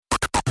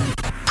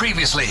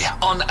Previously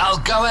on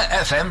Algoa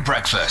FM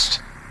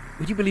Breakfast.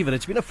 Would you believe it?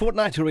 It's been a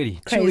fortnight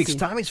already. Crazy. 2 weeks.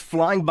 Time is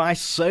flying by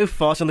so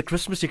fast, and the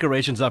Christmas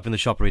decorations up in the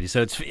shop already,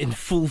 so it's in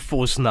full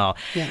force now.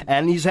 Yeah.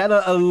 And he's had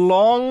a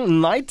long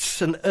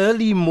night, an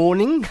early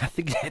morning. I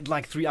think he had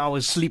like 3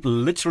 hours sleep,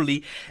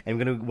 literally. And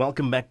we're going to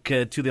welcome back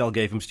to the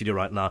Algoa FM studio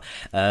right now,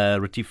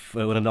 Retief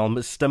Odedaal,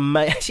 Mr.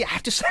 Mayor. See, I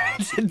have to say,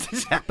 it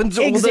just happens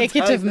all the time.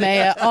 Executive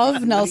Mayor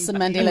of Nelson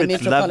Mandela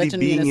It's Metropolitan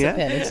lovely being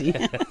Municipality.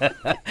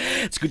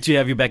 It's good to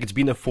have you back. It's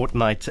been a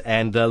fortnight,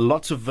 and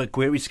lots of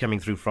queries coming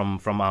through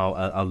from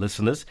our listeners.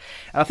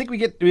 I think we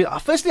get.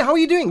 Firstly, how are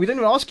you doing? We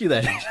didn't even ask you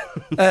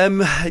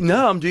that.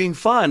 No, I'm doing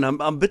fine.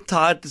 I'm a bit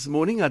tired this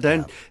morning. I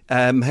don't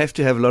have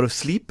to have a lot of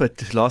sleep,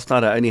 but last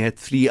night I only had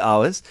 3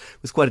 hours.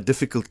 It was quite a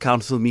difficult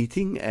council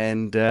meeting,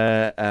 and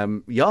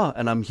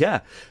and I'm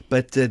here.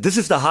 But this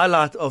is the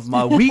highlight of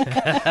my week,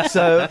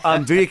 so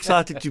I'm very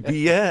excited to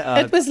be here.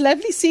 It was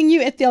lovely seeing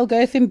you at the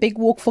Algoa FM Big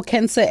Walk for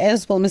Cancer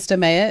as well, Mr.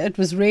 Mayor. It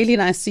was really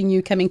nice seeing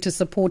you coming to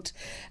support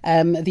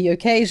the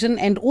occasion.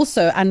 And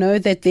also, I know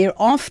that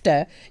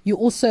thereafter, you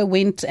also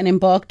went and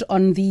embarked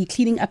on the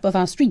cleaning up of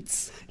our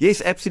streets.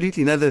 Yes,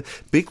 absolutely. No, the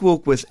big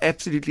walk was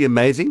absolutely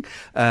amazing.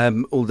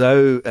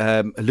 Although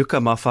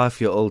Luca, my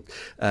 5-year-old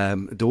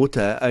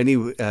daughter,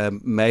 only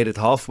made it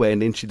halfway,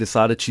 and then she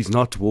decided she's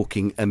not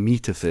walking a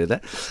meter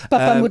further.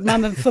 Papa moet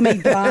mama vir my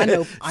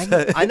grano.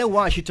 I know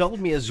why. She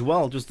told me as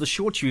well. It was the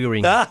shorts you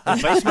were wearing.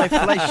 Face my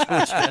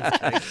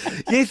flesh.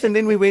 Yes, and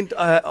then we went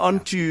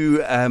on to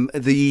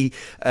the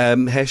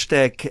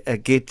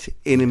hashtag Get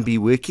NMB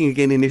Working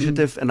Again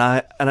initiative, and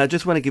I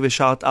just want to give a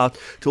shout out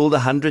to all the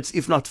hundreds,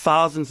 if not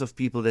thousands, of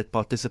people that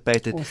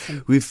participated.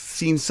 Awesome. We've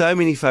seen so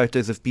many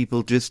photos of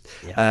people just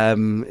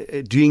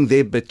doing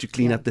their bit to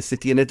clean up the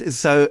city, and it is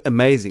so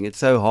amazing. It's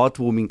so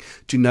heartwarming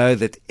to know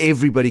that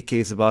everybody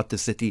cares about the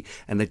city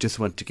and they just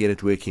want to get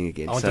it working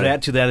again. I want to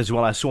add to that as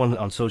well. I saw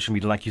on social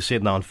media, like you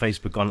said now on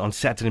Facebook, on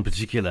Saturday in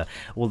particular,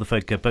 all the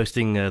folk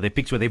posting their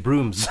pics with their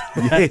brooms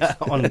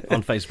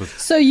on Facebook.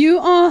 So you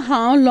are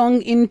how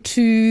long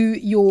into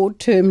your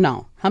term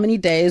now? How many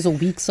days or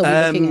weeks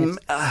are we looking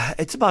at?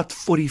 It's about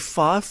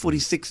 45,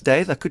 46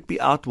 days. I could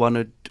be out one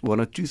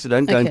or two, so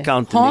don't go and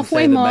count.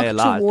 Halfway and mark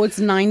towards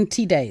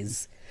 90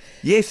 days.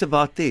 Yes,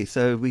 about there.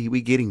 So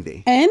we're getting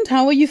there. And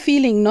how are you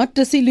feeling? Not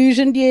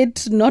disillusioned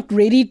yet? Not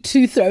ready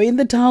to throw in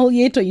the towel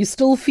yet? Are you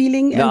still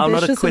feeling ambitious I'm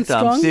not a quitter. and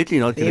strong? I'm certainly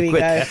not going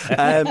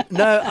to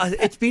quit.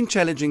 It's been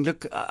challenging.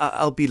 Look,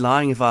 I'll be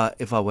lying if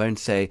I won't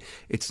say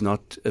it's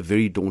not a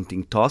very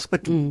daunting task.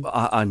 But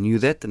I knew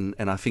that, and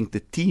I think the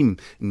team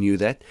knew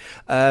that.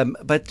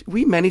 But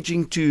we're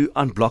managing to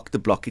unblock the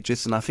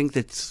blockages, and I think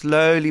that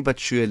slowly but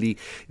surely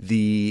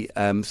the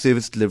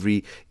service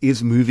delivery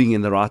is moving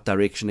in the right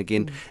direction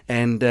again.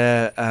 And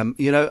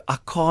I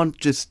can't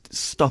just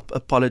stop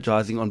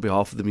apologizing on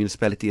behalf of the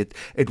municipality.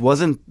 It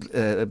wasn't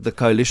the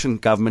coalition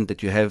government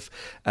that you have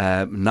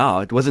now.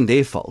 It wasn't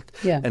their fault,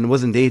 and it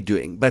wasn't their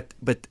doing. But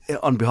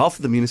on behalf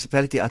of the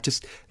municipality,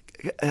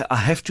 I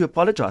have to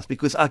apologize,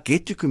 because I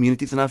get to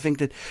communities and I think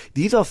that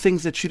these are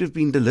things that should have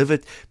been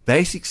delivered,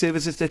 basic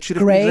services that should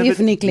have been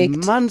delivered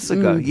neglect. Months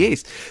ago.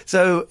 Yes.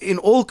 So in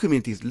all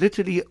communities,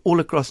 literally all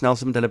across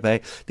Nelson Mandela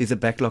Bay, there's a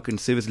backlog in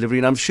service delivery,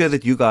 and I'm sure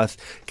that you guys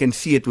can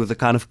see it with the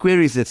kind of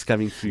queries that's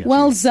coming through.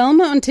 Well,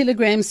 Zelma on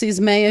Telegram says,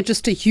 Mayor,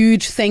 just a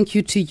huge thank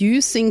you to you.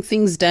 Seeing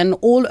things done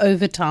all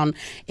over town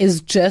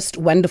is just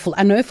wonderful.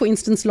 I know, for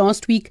instance,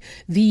 last week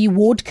the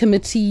ward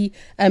committee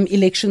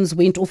elections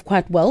went off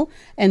quite well,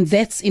 and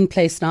that's in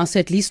place now, so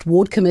at least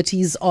ward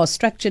committees are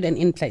structured and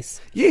in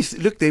place. Yes,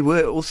 look, there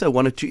were also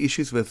one or two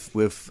issues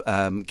with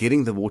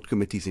getting the ward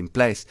committees in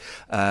place,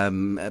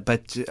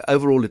 but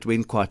overall it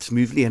went quite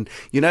smoothly, and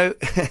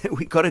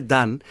we got it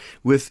done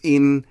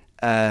within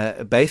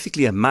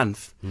basically a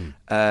month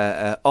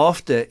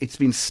after it's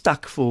been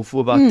stuck for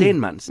about 10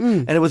 months.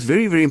 And it was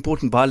very, very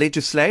important. By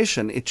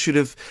legislation, it should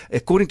have,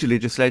 according to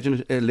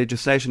legislation,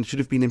 it should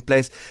have been in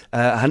place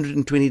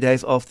 120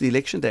 days after the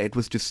election day. It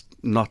was just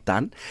not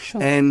done.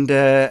 Sure. And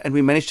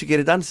we managed to get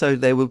it done. So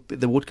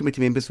the ward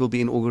committee members will be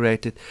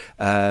inaugurated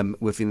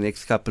within the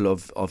next couple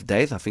of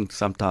days, I think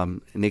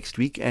sometime next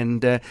week.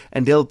 And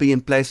they'll be in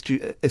place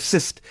to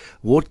assist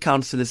ward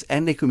councillors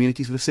and their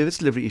communities with service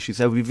delivery issues.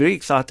 So we're very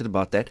excited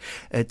about that.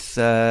 It's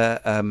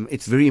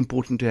very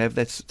important to have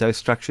those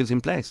structures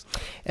in place.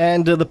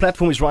 And the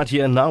platform is right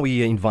here. And now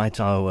we invite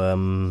our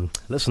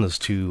listeners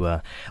to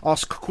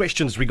ask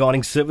questions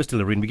regarding service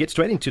delivery. And we get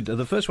straight into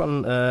the first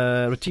one.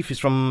 Retief is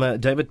from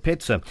David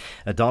Petzer.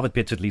 David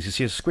Petzer, at least. He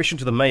says, question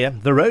to the mayor.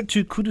 The road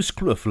to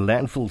Kuduskloof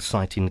landfill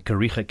site in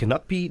Kariga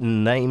cannot be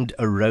named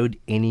a road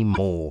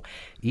anymore.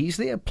 Is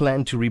there a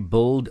plan to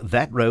rebuild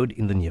that road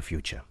in the near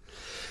future?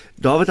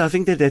 David, I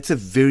think that's a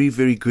very,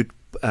 very good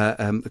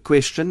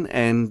question,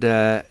 and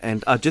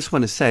I just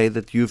want to say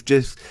that you've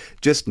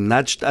just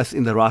nudged us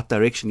in the right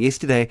direction.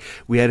 Yesterday,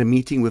 we had a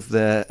meeting with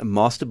the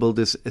Master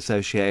Builders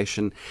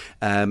Association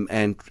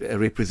and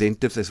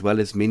representatives, as well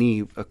as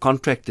many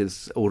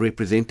contractors or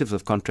representatives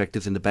of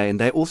contractors in the Bay, and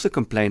they also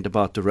complained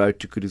about the road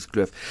to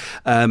Kuduskloof.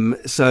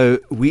 So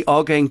we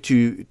are going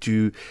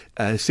to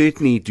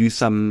certainly do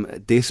some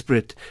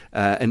desperate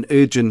and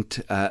urgent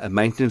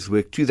maintenance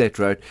work to that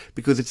road,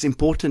 because it's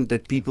important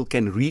that people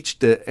can reach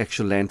the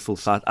actual landfill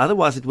site.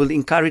 Otherwise, it will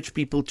encourage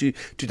people to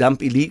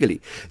dump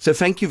illegally. So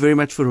thank you very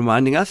much for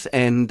reminding us,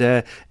 and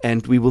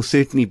we will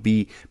certainly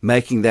be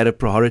making that a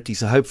priority.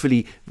 So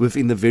hopefully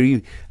within the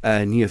very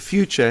near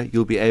future,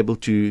 you'll be able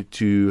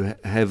to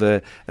have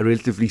a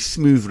relatively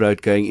smooth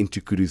road going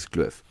into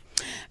Kuduskloof.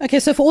 Okay,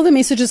 so for all the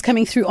messages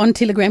coming through on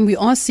Telegram, we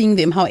are seeing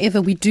them.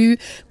 However, we do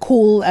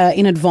call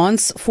in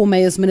advance for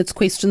Mayor's Minutes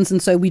questions, and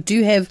so we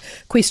do have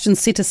questions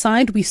set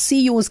aside. We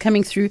see yours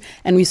coming through,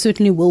 and we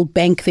certainly will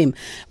bank them.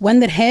 One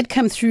that had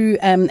come through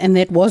and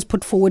that was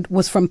put forward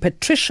was from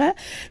Patricia.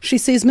 She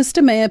says,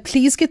 Mr. Mayor,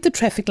 please get the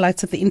traffic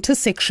lights at the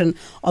intersection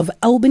of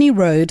Albany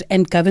Road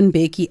and Govan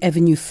Becky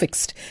Avenue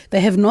fixed.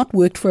 They have not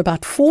worked for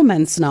about 4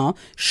 months now.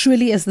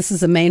 Surely, as this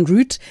is a main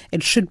route,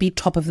 it should be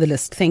top of the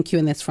list. Thank you,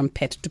 and that's from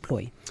Pat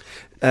Deploy.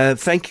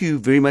 Thank you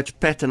very much,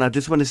 Pat. And I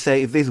just want to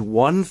say, if there's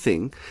one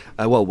thing,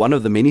 one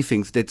of the many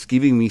things that's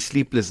giving me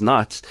sleepless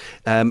nights,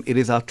 it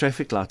is our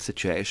traffic light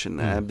situation.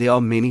 There are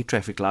many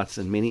traffic lights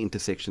and many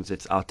intersections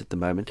that's out at the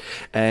moment.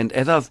 And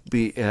as I've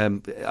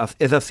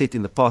said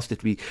in the past,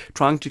 that we're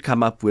trying to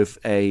come up with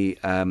a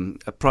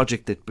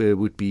project that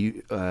would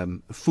be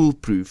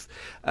foolproof,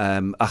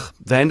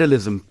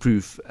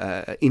 vandalism-proof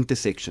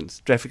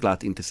intersections, traffic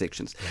light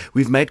intersections.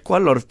 We've made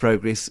quite a lot of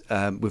progress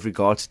with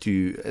regards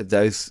to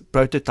those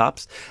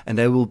prototypes, and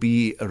they will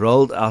be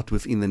rolled out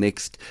within the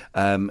next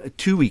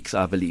 2 weeks,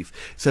 I believe.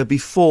 So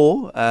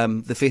before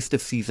the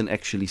festive season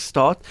actually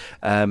start,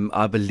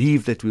 I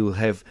believe that we will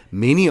have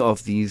many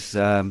of these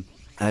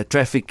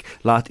traffic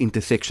light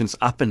intersections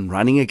up and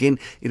running again.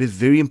 It is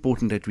very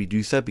important that we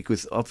do so,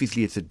 because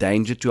obviously it's a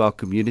danger to our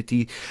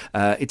community.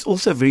 It's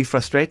also very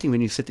frustrating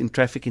when you sit in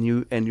traffic and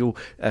your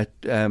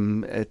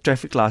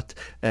traffic light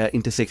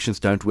intersections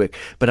don't work.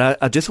 But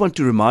I just want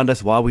to remind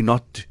us why we're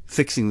not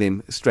fixing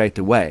them straight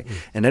away.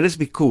 And that is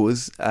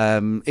because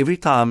every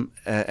time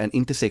an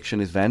intersection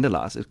is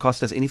vandalized, it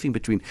costs us anything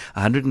between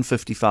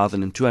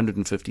 150,000 and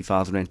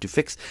 250,000 rand to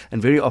fix,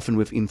 and very often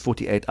within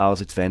 48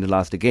 hours it's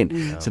vandalized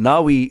again. So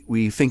now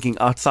we're thinking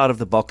outside of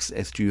the box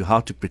as to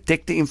how to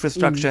protect the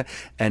infrastructure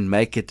and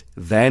make it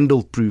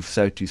vandal proof,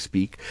 so to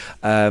speak.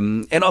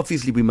 And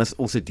obviously we must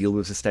also deal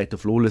with the state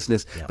of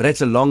lawlessness, but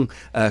that's a long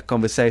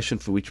conversation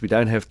for which we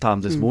don't have time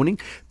this morning.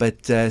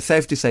 But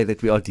safe to say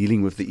that we are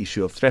dealing with the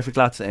issue of traffic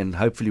lights, and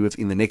hopefully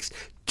within the next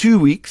 2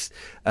 weeks,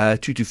 2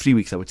 to 3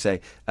 weeks, I would say,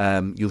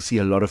 you'll see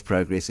a lot of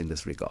progress in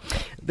this regard.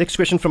 Next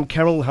question from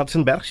Carol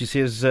Hudson-Berg. She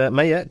says,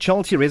 Mayor,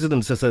 Chelsea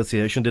Residents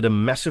Association did a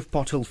massive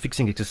pothole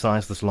fixing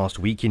exercise this last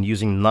week in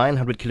using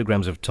 900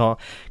 kilograms of tar.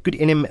 Could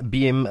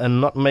NMBM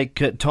not make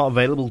tar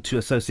available to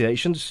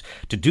associations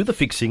to do the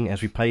fixing,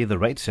 as we pay the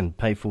rates and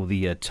pay for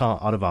the tar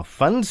out of our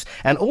funds?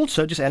 And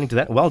also, just adding to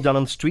that, well done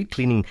on street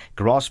cleaning,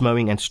 grass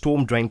mowing and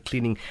storm drain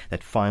cleaning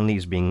that finally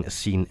is being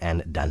seen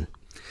and done.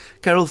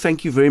 Carol,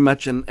 thank you very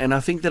much. And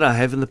I think that I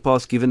have in the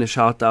past given a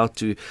shout out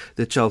to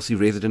the Chelsea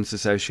Residents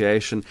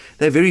Association.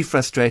 They're very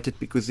frustrated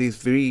because there's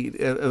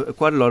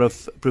quite a lot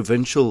of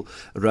provincial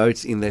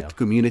roads in that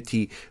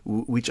community,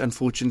 which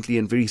unfortunately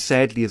and very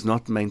sadly is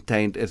not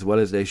maintained as well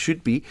as they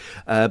should be.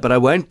 But I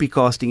won't be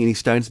casting any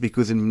stones,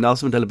 because in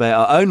Nelson Mandela Bay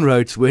our own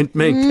roads weren't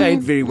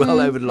maintained very well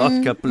over the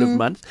last couple of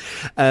months.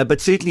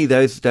 But certainly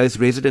those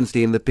residents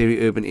there in the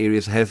peri-urban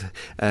areas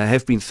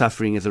have been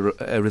suffering as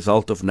a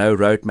result of no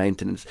road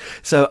maintenance.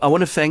 So I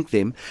want to thank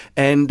them,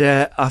 and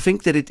I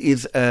think that it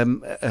is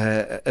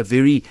a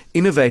very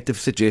innovative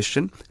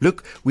suggestion.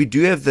 Look, we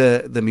do have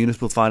the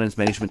Municipal Finance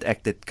Management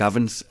Act that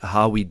governs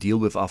how we deal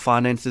with our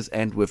finances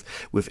and with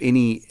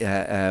any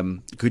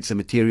goods and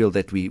material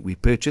that we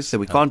purchase, so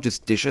we can't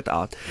just dish it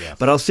out.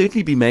 But I'll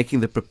certainly be making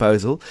the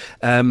proposal,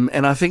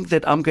 and I think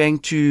that I'm going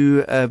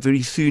to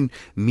very soon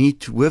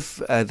meet with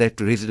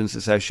that Residents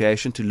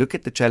Association to look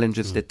at the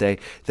challenges that they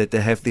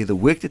have there, the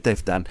work that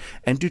they've done,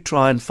 and to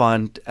try and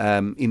find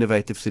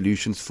innovative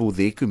solutions for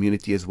their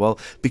community as well,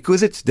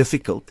 because it's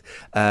difficult.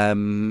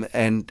 And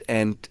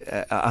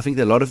I think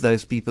that a lot of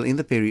those people in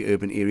the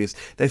peri-urban areas,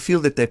 they feel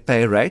that they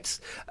pay rates,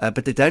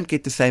 but they don't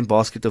get the same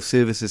basket of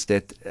services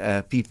that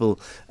people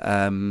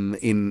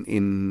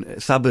in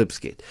suburbs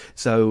get.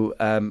 So,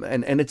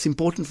 and it's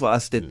important for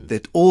us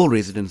that all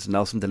residents in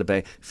Nelson Mandela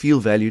Bay feel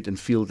valued and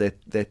feel that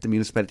the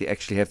municipality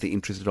actually have the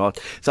interest at heart.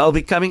 So I'll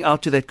be coming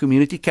out to that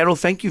community. Carol,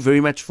 thank you very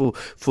much for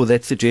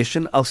that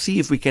suggestion. I'll see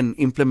if we can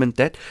implement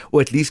that,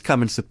 or at least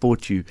come and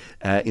support you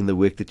in the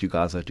work that you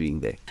guys are doing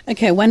there.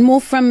 Okay, one more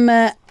from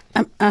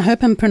I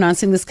hope I'm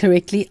pronouncing this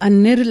correctly.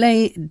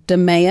 Anirle de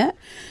Meyer.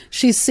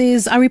 She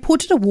says, I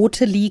reported a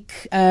water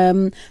leak.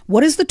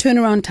 What is the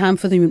turnaround time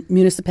for the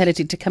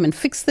municipality to come and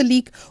fix the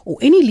leak or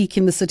any leak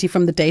in the city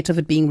from the date of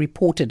it being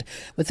reported?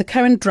 With the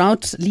current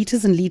drought,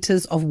 litres and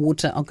litres of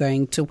water are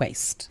going to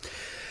waste.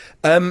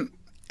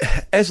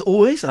 As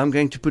always, I'm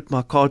going to put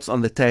my cards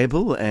on the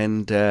table,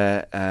 and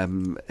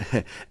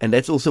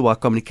that's also why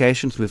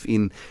communications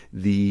within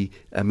the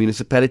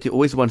municipality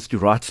always wants to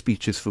write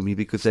speeches for me,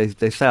 because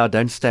they say I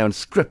don't stay on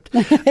script.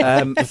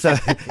 So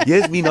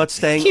here's me not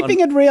staying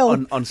Keeping it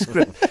real. on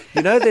script.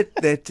 You know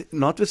that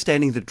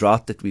notwithstanding the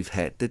drought that we've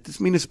had, that this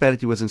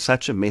municipality was in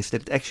such a mess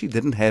that it actually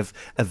didn't have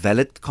a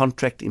valid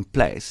contract in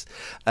place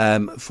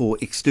for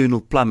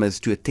external plumbers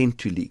to attend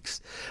to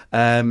leaks.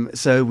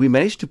 So we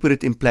managed to put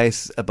it in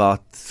place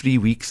about 3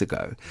 weeks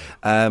ago.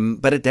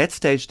 But at that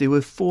stage, there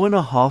were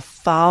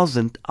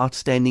 4,500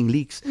 outstanding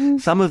leaks.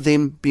 Some of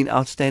them been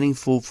outstanding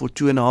for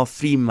 2.5,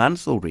 3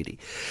 months already.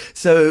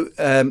 So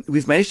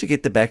we've managed to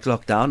get the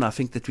backlog down. I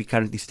think that we're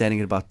currently standing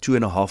at about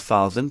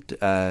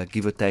 2,500,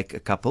 give or take a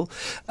couple.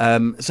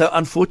 So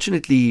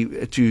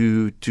unfortunately,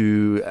 to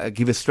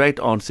give a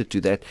straight answer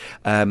to that,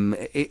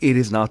 it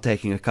is now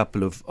taking a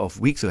couple of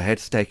weeks, or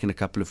has taken a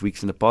couple of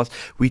weeks in the past.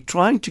 We're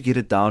trying to get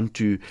it down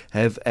to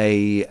have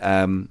a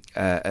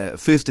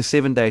first a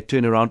 7-day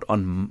turnaround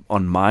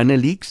on minor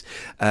leaks,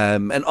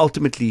 and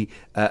ultimately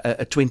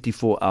a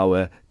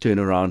 24-hour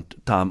turnaround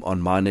time on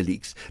minor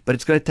leaks. But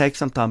it's going to take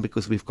some time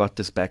because we've got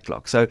this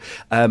backlog. So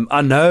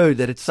I know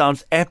that it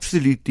sounds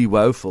absolutely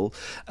woeful,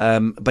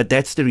 but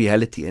that's the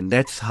reality, and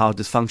that's how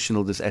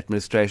dysfunctional this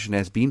administration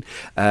has been.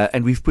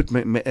 And we've put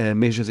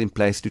measures in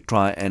place to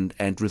try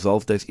and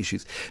resolve those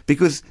issues,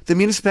 because the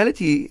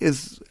municipality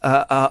is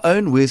our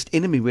own worst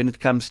enemy when it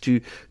comes to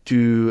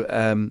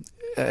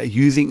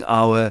using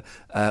our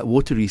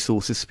water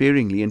resources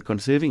sparingly and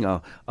conserving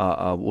our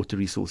water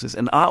resources.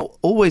 And I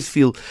always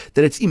feel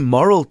that it's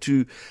immoral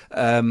to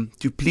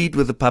plead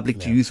with the public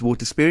to use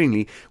water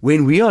sparingly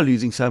when we are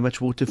losing so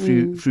much water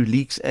through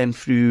leaks and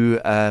through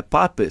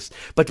pipe bursts.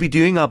 But we're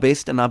doing our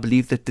best, and I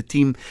believe that the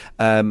team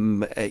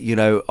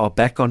are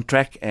back on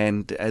track,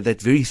 and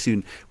that very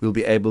soon we'll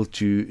be able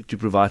to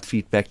provide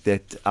feedback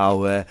that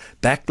our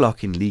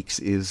backlog in leaks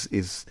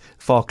is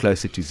far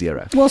closer to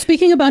zero. Well,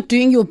 speaking about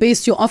doing your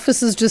best, your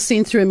office has just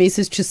sent through a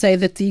message to say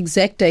that the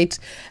exact date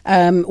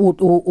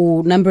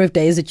or number of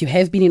days that you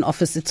have been in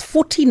office, it's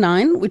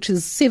 49, which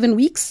is 7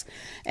 weeks.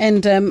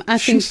 And I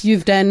think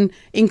you've done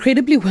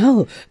incredibly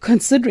well,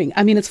 considering.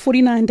 I mean, it's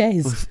 49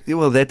 days.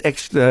 Well, that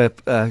extra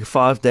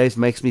 5 days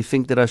makes me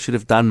think that I should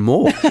have done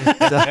more.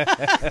 So,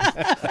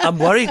 I'm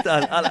worried.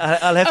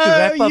 I'll have to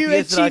wrap up.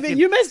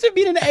 You must have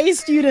been an A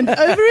student,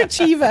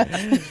 overachiever.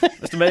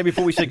 Mr. Mayor,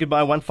 before we say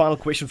goodbye, one final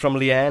question from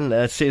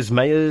Leanne. Says,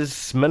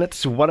 Mayor's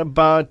Minutes, what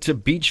about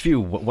Beachview?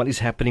 What is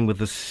happening with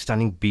this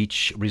stunning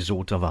beach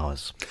resort of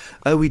ours?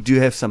 Oh, we do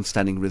have some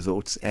stunning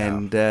resorts,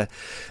 and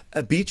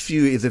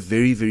Beachview is a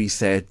very, very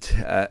sad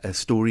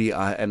story,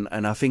 and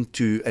I think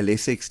to a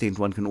lesser extent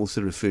one can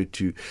also refer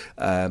to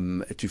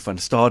Van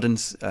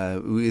Staden's,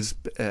 who is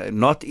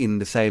not in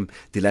the same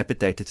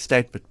dilapidated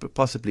state, but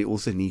possibly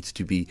also needs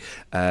to be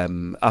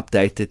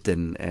updated,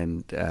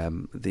 and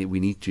we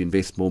need to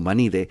invest more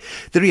money there.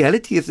 The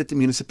reality is that the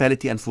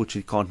municipality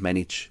unfortunately can't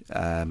manage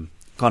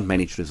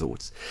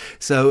resorts.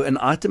 So an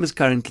item is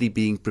currently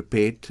being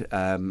prepared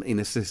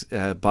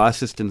by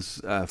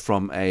assistance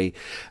from a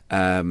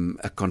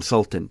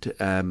consultant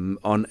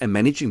on a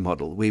managing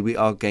model where we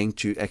are going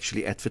to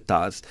actually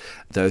advertise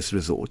those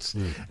resorts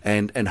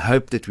and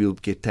hope that we'll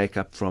get take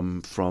up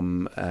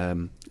from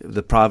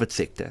the private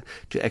sector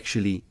to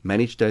actually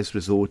manage those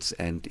resorts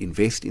and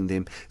invest in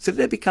them so that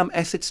they become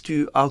assets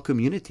to our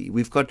community.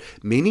 We've got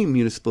many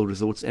municipal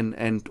resorts,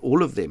 and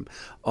all of them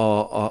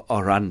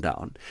are run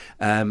down.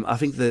 I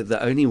think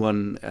the only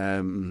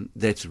one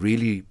that's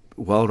really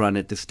well run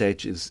at this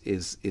stage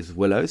is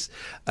Willows,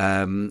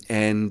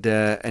 and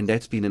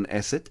that's been an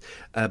asset.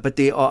 But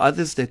there are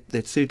others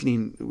that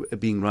certainly are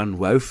being run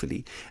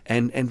woefully,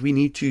 and we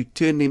need to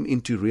turn them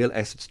into real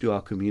assets to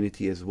our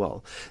community as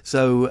well.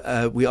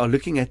 So we are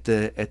looking at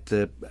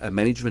the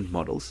management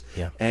models,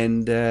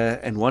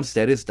 and once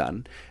that is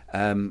done,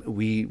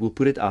 we will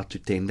put it out to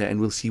tender,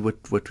 and we'll see what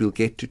we'll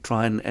get to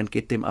try and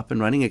get them up and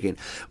running again.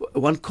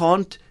 One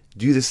can't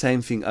do the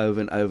same thing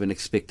over and over and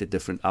expect a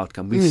different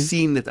outcome. We've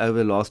seen that over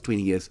the last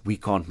 20 years we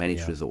can't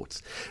manage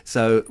resorts.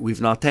 So we've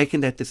now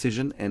taken that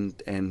decision,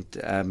 and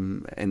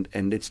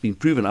it's been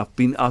proven. I've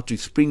been out to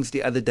Springs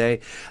the other day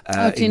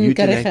in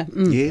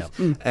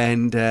Gareka.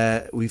 And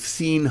we've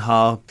seen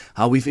how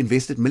we've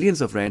invested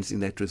millions of rands in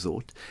that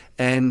resort.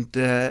 And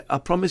I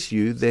promise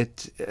you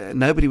that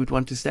nobody would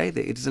want to stay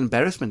there. It is an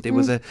embarrassment. There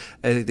was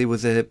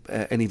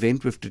an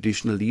event with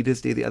traditional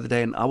leaders there the other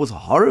day, and I was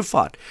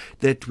horrified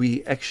that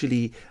we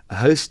actually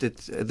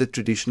hosted the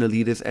traditional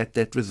leaders at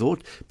that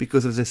resort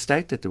because of the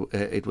state that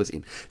it was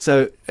in.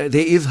 So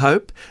there is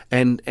hope,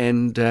 and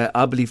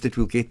I believe that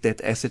we'll get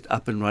that asset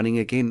up and running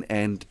again,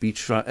 and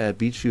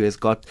Beachview has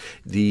got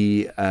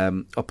the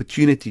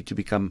opportunity to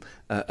become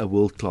a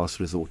world-class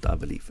resort, I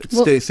believe. It's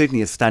Well,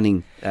 certainly a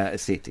stunning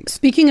setting.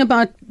 Speaking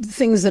about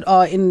things that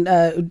are in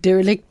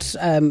derelict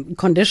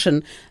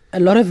condition, a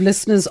lot of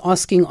listeners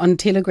asking on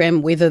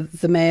Telegram whether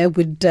the mayor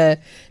would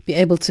be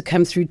able to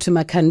come through to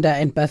Makanda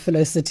and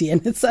Buffalo City.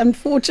 And it's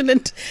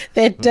unfortunate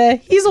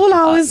that he's all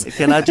ours.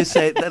 Can I just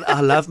say that I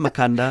love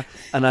Makanda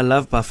and I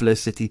love Buffalo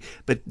City,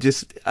 but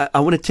just I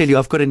want to tell you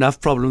I've got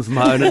enough problems of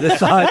my own on the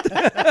side.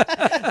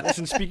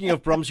 Listen, speaking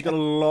of problems, you've got a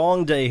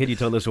long day ahead. You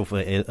told us off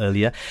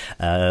earlier.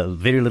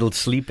 Very little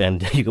sleep,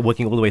 and you're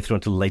working all the way through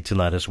until late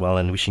tonight as well.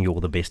 And wishing you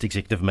all the best.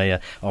 Executive Mayor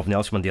of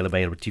Nelson Mandela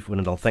Bay, Retief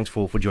Odedaal. Thanks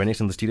for joining us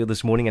in the studio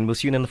this morning, and we'll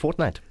see you in a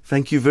fortnight.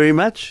 Thank you very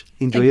much.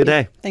 Enjoy your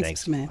day.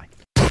 Thanks, Mayor.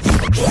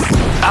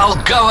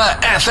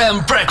 Algoa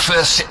FM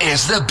Breakfast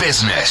is the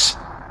business.